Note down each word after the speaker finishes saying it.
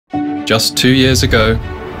Just 2 years ago,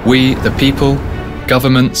 we, the people,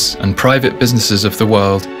 governments and private businesses of the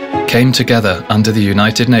world, came together under the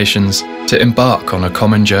United Nations to embark on a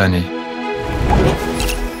common journey.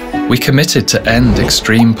 We committed to end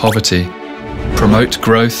extreme poverty, promote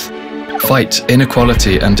growth, fight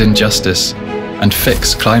inequality and injustice, and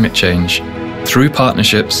fix climate change through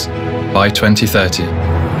partnerships by 2030.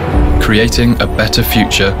 Creating a better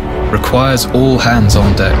future requires all hands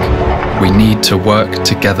on deck. We need to work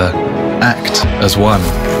together, act as one,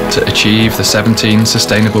 to achieve the 17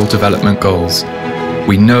 Sustainable Development Goals.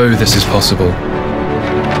 We know this is possible.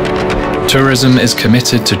 Tourism is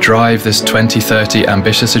committed to drive this 2030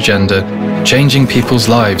 ambitious agenda, changing people's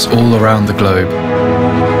lives all around the globe.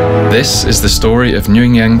 This is the story of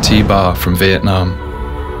Nguyen Thi Ba from Vietnam.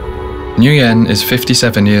 Nguyen is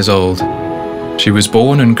 57 years old. She was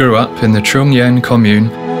born and grew up in the Trung Yên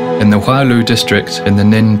commune in the Hoa Lu district in the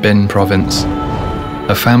Ninh Binh province.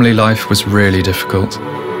 Her family life was really difficult.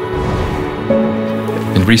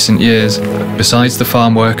 In recent years, besides the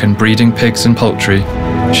farm work and breeding pigs and poultry,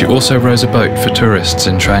 she also rows a boat for tourists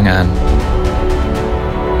in Trang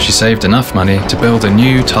An. She saved enough money to build a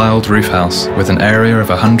new tiled roof house with an area of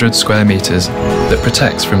 100 square meters that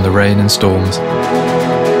protects from the rain and storms.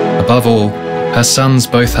 Above all, her sons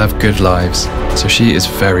both have good lives, so she is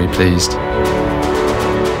very pleased.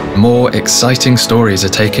 More exciting stories are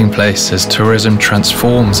taking place as tourism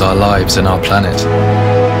transforms our lives and our planet.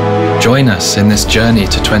 Join us in this journey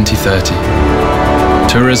to 2030.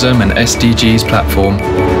 Tourism and SDGs platform,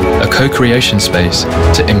 a co-creation space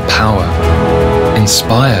to empower,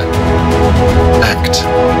 inspire, act.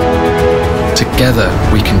 Together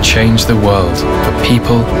we can change the world for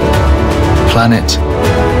people, planet,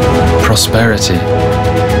 prosperity,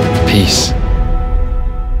 peace.